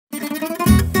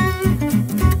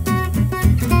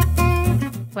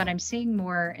What I'm seeing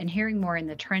more and hearing more in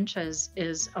the trenches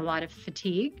is a lot of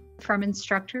fatigue from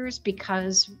instructors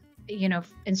because,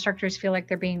 instructors feel like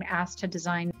they're being asked to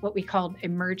design what we call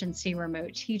emergency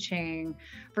remote teaching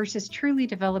versus truly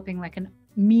developing like a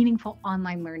meaningful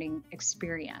online learning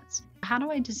experience. How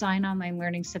do I design online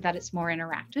learning so that it's more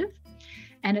interactive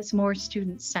and it's more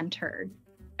student-centered?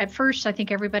 At first, I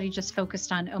think everybody just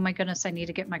focused on, oh my goodness, I need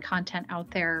to get my content out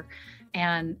there.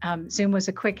 And Zoom was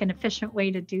a quick and efficient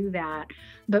way to do that.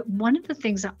 But one of the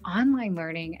things that online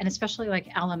learning, and especially like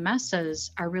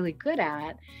LMSs, are really good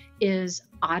at is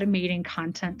automating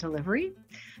content delivery.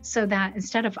 So that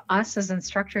instead of us as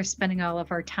instructors spending all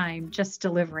of our time just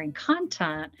delivering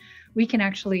content, we can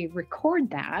actually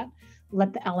record that,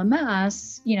 let the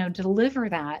LMS, deliver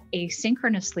that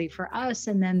asynchronously for us.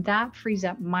 And then that frees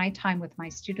up my time with my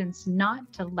students,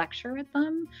 not to lecture at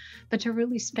them, but to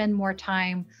really spend more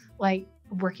time like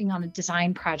working on a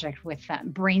design project with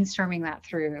them, brainstorming that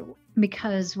through.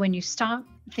 Because when you stop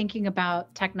thinking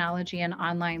about technology and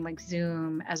online like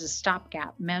Zoom as a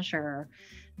stopgap measure,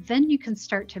 then you can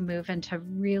start to move into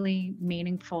really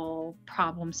meaningful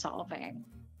problem solving.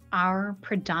 Our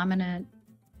predominant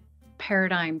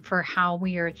paradigm for how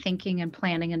we are thinking and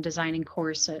planning and designing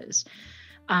courses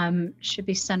should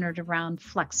be centered around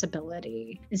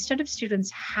flexibility. Instead of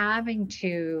students having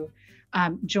to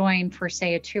join for,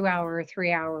 say, a 2-hour or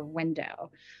 3-hour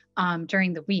window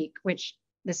during the week, which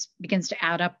this begins to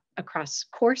add up across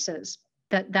courses,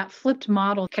 that flipped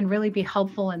model can really be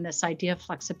helpful in this idea of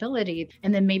flexibility,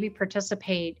 and then maybe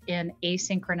participate in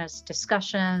asynchronous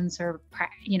discussions or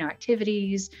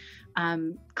activities,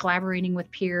 collaborating with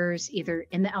peers, either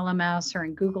in the LMS or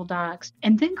in Google Docs,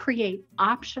 and then create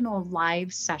optional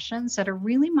live sessions that are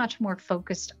really much more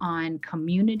focused on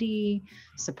community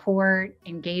support,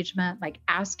 engagement, like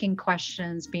asking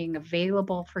questions, being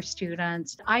available for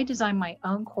students. I design my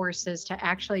own courses to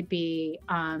actually be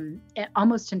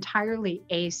almost entirely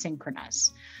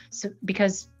asynchronous. So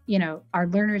because our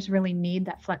learners really need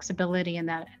that flexibility and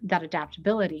that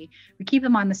adaptability. We keep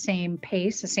them on the same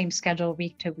pace, the same schedule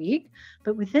week to week,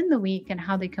 but within the week and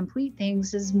how they complete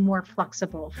things is more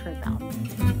flexible for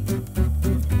them.